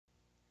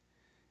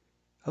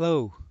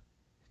Hello.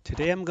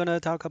 Today I'm gonna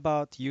talk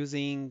about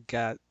using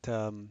get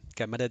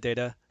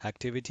metadata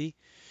activity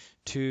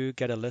to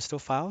get a list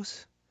of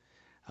files.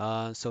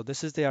 So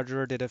this is the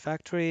Azure Data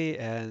Factory,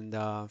 and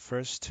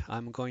first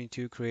I'm going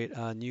to create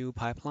a new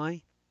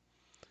pipeline.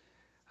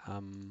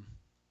 Um,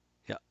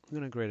 yeah, I'm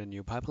gonna create a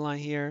new pipeline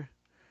here,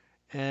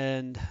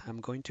 and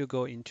I'm going to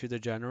go into the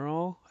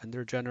general.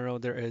 Under general,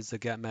 there is the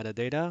get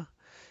metadata,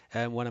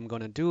 and what I'm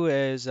gonna do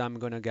is I'm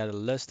gonna get a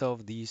list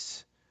of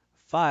these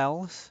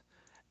files,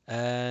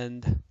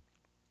 and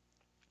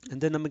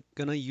then I'm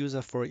gonna use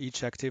it for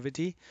each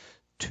activity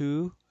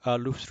to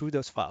loop through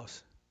those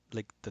files,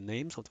 like the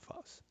names of the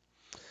files.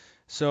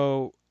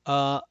 So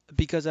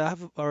because I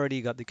have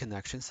already got the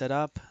connection set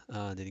up,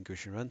 the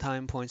integration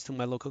runtime points to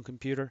my local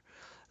computer.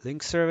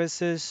 Link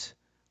services,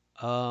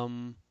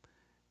 um,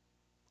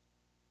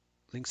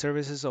 link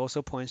services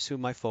also points to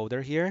my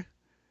folder here.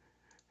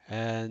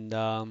 And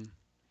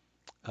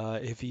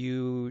if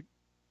you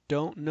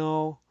don't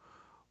know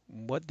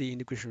what the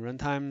integration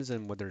runtimes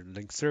and what their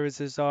link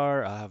services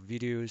are, I have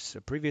videos,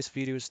 previous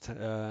videos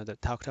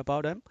that talked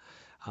about them.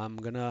 I'm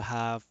gonna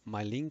have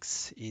my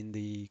links in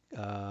the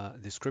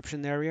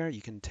description area.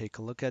 You can take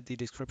a look at the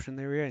description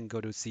area and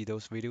go to see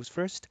those videos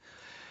first.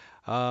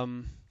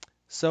 Um,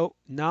 so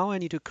now I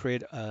need to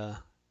create a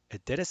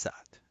data set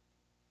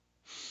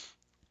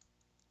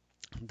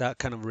that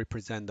kind of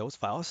represent those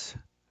files.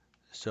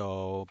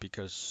 So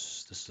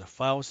because this is a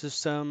file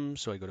system,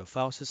 so I go to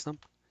file system,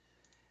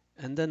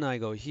 and then I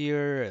go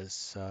here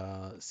as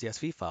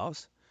CSV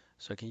files.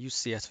 So I can use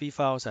CSV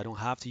files. I don't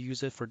have to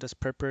use it for this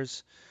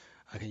purpose.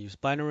 I can use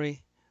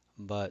binary,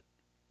 but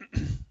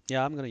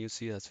yeah, I'm gonna use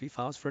CSV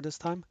files for this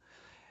time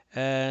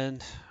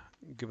and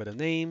give it a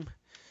name.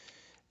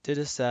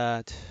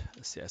 Dataset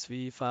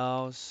CSV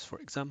files, for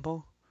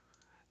example.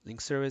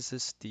 Link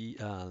services, the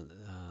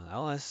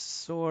ls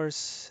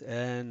source,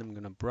 and I'm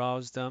gonna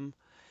browse them.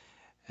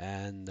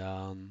 And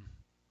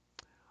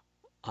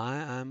I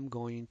am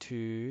going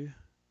to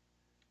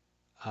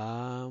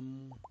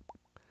I'm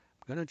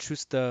gonna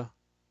choose the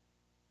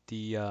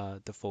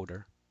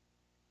folder.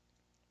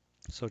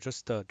 So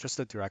just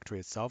the directory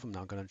itself. I'm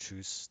not gonna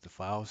choose the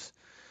files.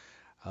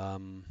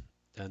 Um,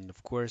 and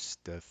of course,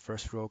 the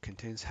first row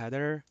contains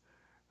header.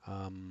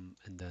 And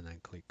then I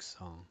click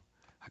on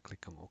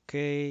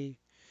OK.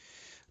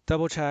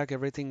 Double check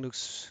everything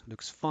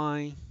looks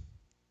fine,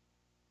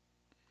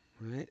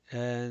 right?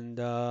 And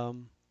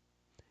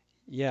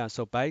yeah,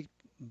 so by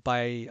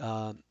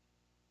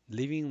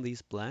leaving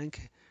these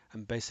blank,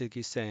 I'm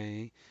basically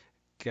saying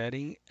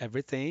getting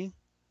everything,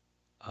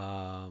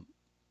 uh,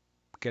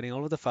 getting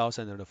all of the files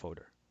under the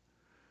folder.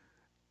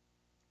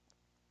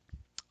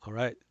 All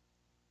right.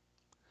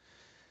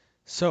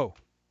 So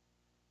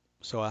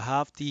I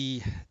have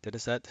the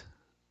dataset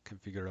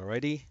configured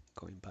already.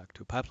 Going back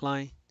to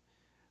pipeline, I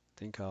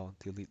think I'll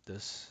delete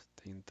this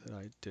thing that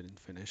I didn't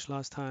finish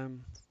last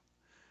time.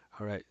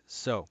 All right,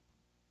 so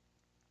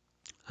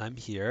I'm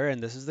here,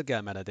 and this is the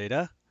get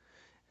metadata,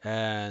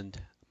 and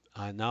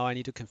now I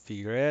need to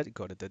configure it.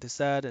 Go to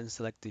dataset and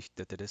select the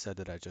dataset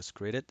that I just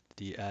created,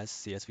 the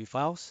CSV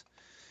files,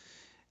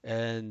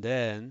 and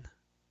then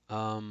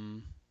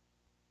um,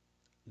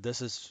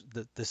 this is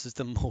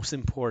the most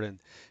important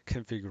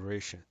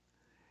configuration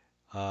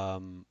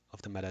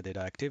of the metadata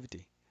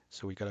activity.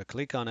 So we gotta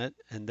click on it,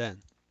 and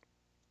then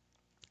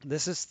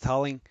this is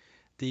telling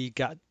the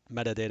get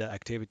metadata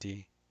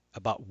activity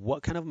about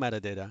what kind of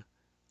metadata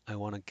I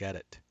want to get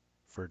it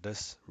for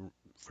this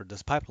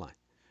pipeline,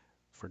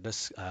 for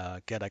this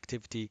get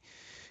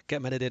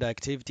metadata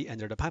activity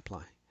under the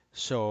pipeline.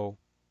 So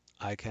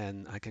I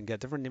can get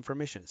different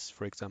informations.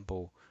 For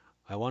example,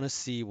 I want to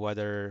see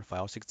whether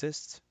files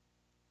exist,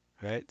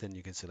 right? Then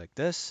you can select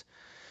this.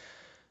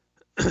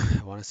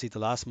 I want to see the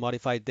last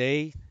modified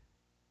daytime.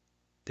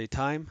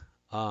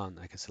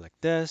 I can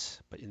select this,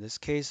 but in this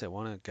case, I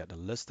want to get a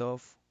list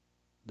of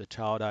the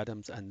child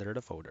items under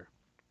the folder.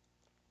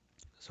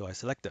 So I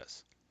select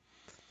this,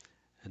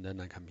 and then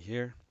I come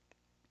here,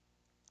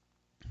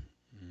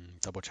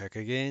 double check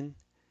again,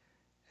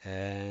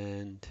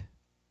 and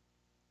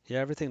yeah,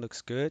 everything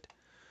looks good.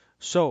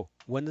 So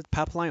when the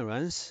pipeline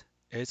runs,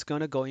 it's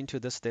gonna go into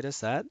this data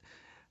set,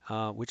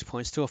 which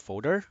points to a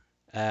folder,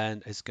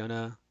 and it's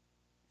gonna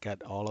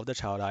get all of the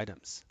child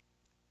items.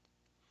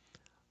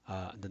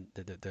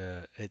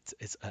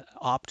 It's an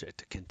object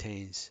that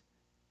contains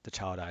the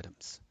child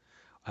items,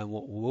 and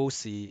we'll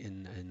see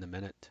in a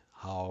minute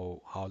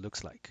how it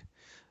looks like.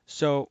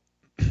 So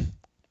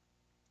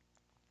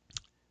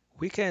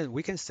we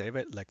can save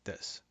it like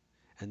this,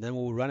 and then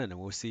we'll run it and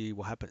we'll see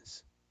what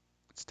happens.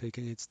 It's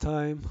taking its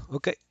time.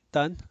 Okay,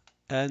 done.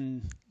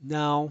 And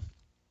now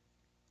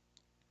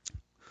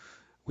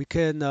we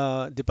can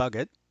debug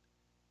it,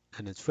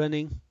 and it's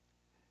running,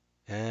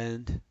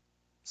 and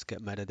get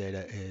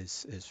metadata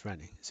is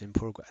running. It's in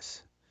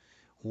progress.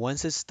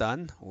 Once it's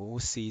done, we'll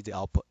see the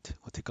output.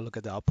 We'll take a look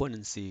at the output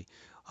and see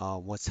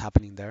what's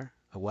happening there,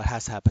 or what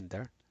has happened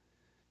there.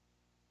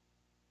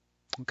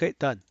 Okay,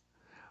 done.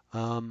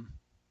 Um,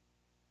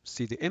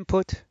 see the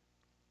input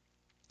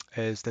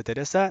is the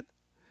data set,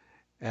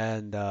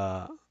 And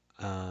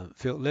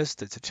field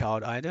list, it's a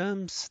child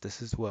items.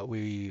 This is what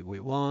we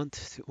want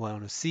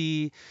to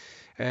see.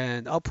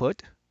 And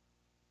output,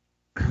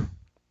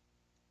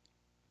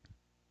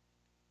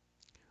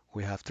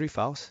 we have 3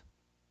 files: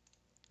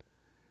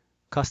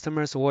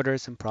 customers,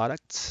 orders, and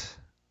products.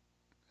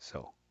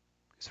 So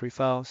 3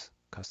 files: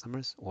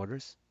 customers,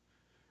 orders,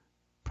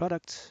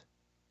 products,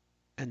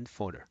 and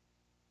folder.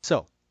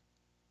 So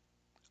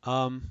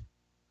um,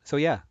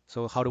 yeah.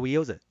 So how do we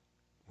use it?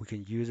 We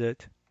can use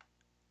it.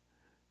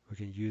 We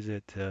can use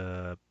it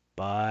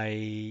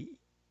by,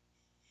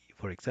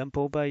 for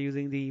example, by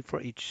using the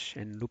for each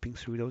and looping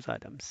through those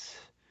items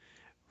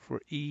for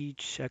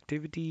each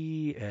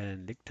activity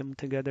and link them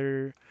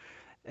together.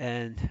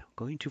 And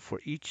going to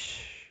for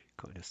each,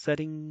 go to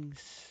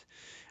settings,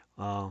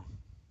 uh,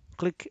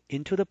 click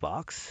into the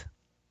box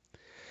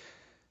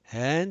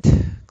and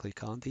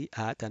click on the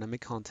add dynamic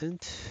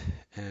content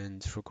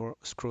and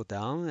scroll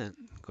down and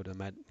go to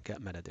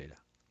get metadata,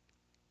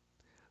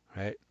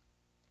 right?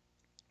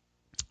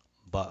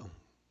 But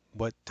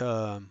what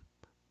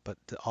but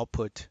the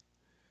output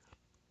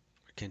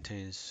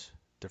contains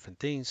different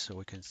things, so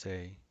we can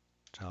say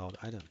child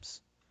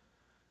items,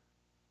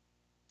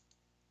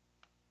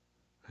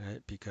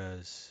 right?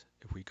 Because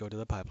if we go to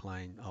the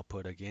pipeline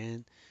output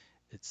again,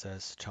 it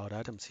says child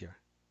items here,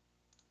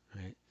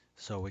 right?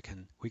 So we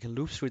can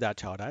loop through that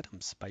child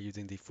items by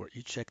using the for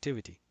each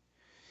activity.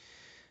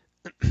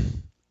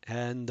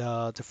 And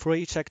the for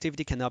each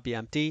activity cannot be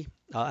empty.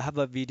 I have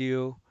a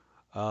video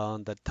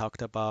that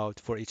talked about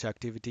for each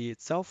activity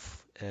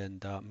itself,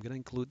 and I'm going to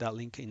include that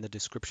link in the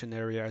description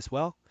area as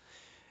well.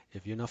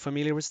 If you're not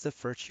familiar with the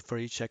for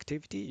each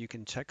activity, you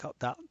can check out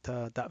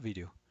that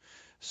video.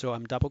 So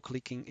I'm double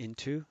clicking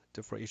into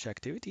the for each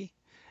activity,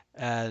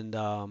 and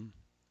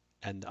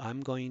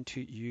I'm going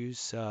to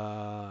use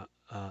a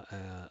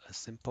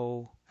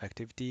simple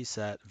activity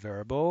set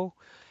variable.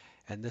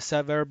 And the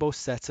set variable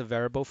sets a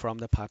variable from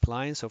the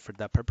pipeline. So for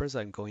that purpose,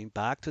 I'm going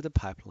back to the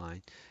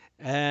pipeline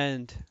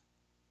and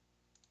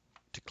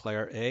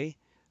declare a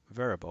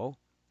variable,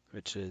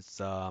 which is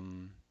file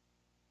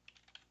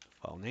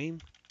name.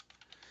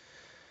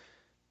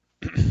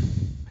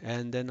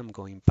 And then I'm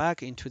going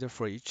back into the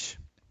for each,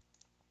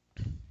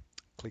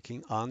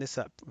 clicking on the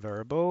set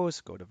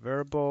variables, go to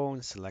variable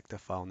and select the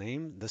file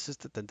name. This is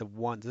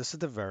this is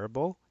the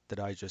variable that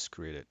I just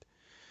created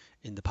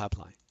in the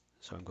pipeline.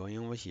 So I'm going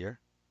over here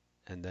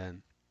and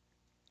then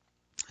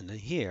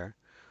here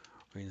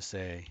we're going to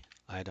say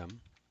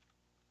item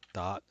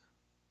dot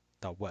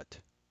what,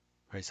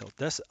 right? So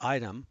this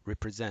item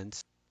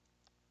represents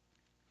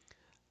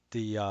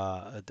the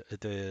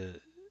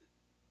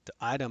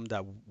item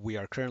that we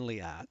are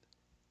currently at,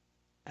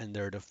 and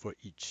they're the for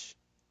each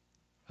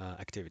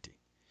activity.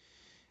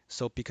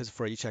 So because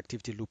for each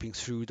activity looping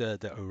through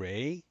the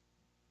array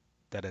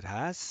that it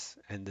has,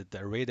 and the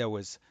array that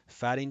was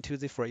fed into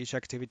the for each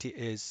activity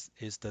is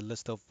the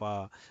list of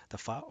the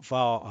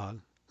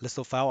list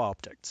of file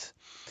objects.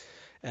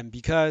 And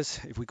because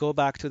if we go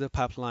back to the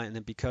pipeline,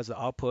 and because the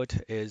output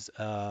is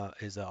an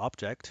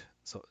object,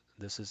 so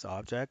this is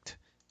object,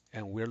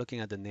 and we're looking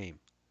at the name,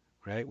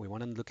 right? We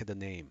want to look at the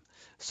name.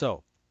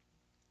 So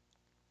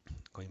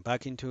going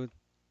back into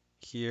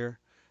here,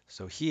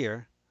 so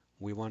here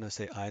we want to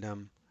say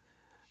item.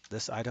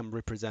 This item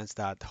represents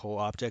that whole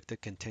object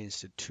that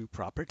contains the 2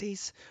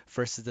 properties.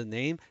 First is the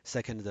name,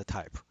 second is the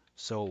type.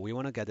 So we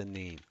want to get the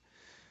name.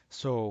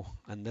 So,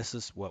 and this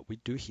is what we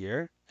do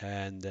here.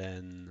 And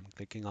then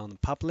clicking on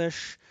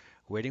publish,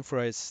 waiting for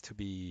it to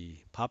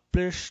be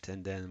published,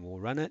 and then we'll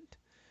run it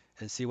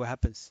and see what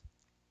happens.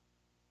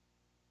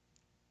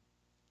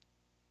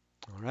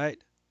 All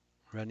right,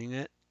 running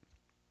it.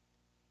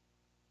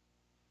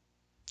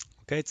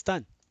 Okay, it's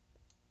done.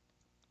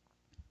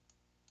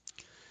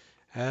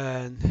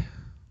 And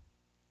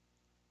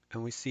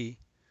we see,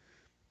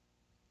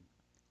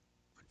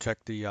 check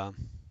the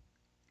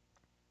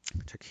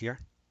check here.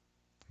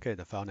 Okay,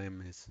 the file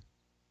name is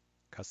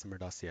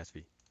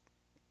customer.csv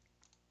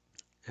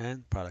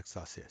and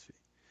products.csv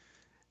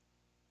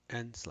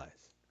and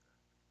slides,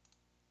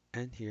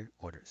 and here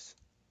orders.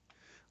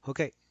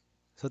 Okay,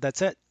 so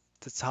that's it.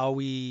 That's how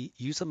we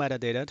use the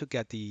metadata to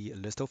get the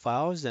list of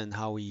files, and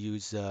how we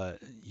use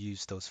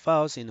those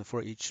files in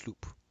for each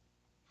loop,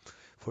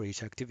 for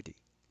each activity.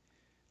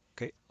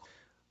 Okay.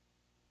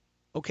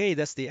 Okay,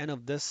 that's the end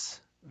of this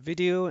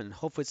video, and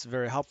hope it's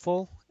very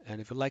helpful. And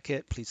if you like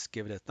it, please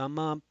give it a thumb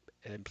up,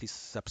 and please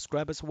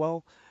subscribe as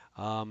well.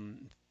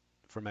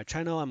 For my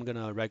channel, I'm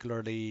gonna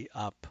regularly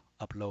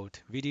upload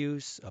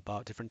videos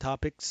about different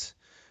topics.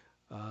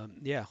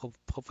 Yeah,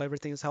 hope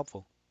everything is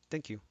helpful.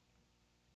 Thank you.